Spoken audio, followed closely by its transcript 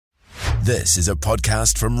This is a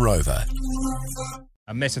podcast from Rover.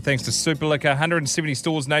 A massive thanks to Superliquor, 170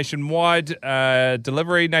 stores nationwide,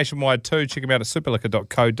 delivery nationwide too. Check them out at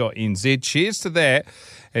superliquor.co.nz. Cheers to that,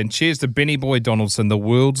 and cheers to Benny Boy Donaldson, the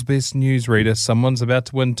world's best newsreader. Someone's about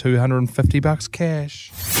to win $250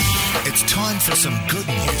 cash. It's time for some good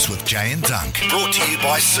news with Jay and Dunk. Brought to you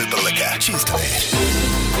by Superliquor. Cheers to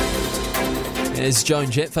that. As Joan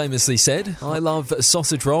Jett famously said, I love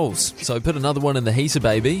sausage rolls. So put another one in the heater,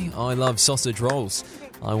 baby. I love sausage rolls.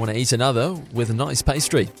 I want to eat another with a nice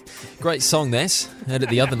pastry. Great song that. Heard it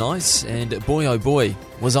the other night, and boy oh boy,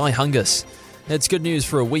 was I hungus. It's good news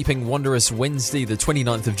for a weeping wondrous Wednesday, the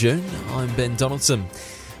 29th of June. I'm Ben Donaldson.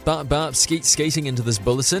 Barp skeeting into this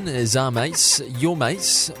bulletin is our mates, your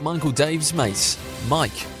mates, my Uncle Dave's mates,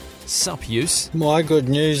 Mike. Sup, use? My good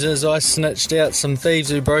news is I snitched out some thieves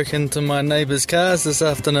who broke into my neighbour's cars this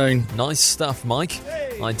afternoon. Nice stuff, Mike.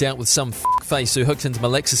 I dealt with some face who hooked into my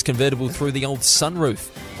Lexus convertible through the old sunroof.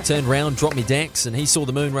 Turned round, dropped me dax, and he saw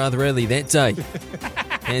the moon rather early that day.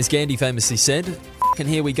 As Gandhi famously said, and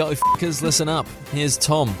here we go, f***ers, listen up. Here's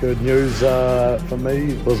Tom. Good news for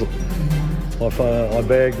me was I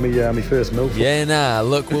bagged me first milk. Yeah, nah,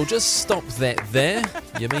 look, we'll just stop that there.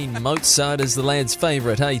 You mean Mozart is the lad's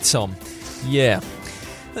favourite, hey, Tom? Yeah.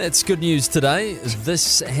 That's good news today.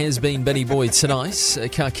 This has been Benny Boy Tonight.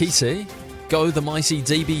 Kakite, go the mighty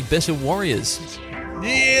DB Bitter Warriors.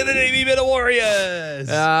 Yeah, the DB Bitter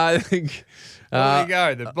Warriors. I think. There you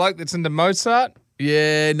go. The bloke that's into Mozart.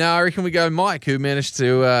 Yeah, no, I reckon we go Mike, who managed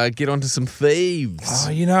to get onto some thieves.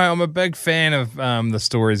 Oh, you know, I'm a big fan of the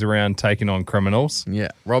stories around taking on criminals. Yeah,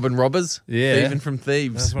 robbers. Yeah. Thieving from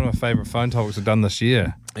thieves. That's one of my favourite phone topics I've done this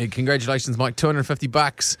year. Hey, congratulations, Mike.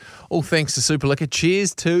 $250. All thanks to Superliquor.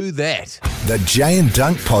 Cheers to that. The Jay and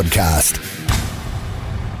Dunk Podcast.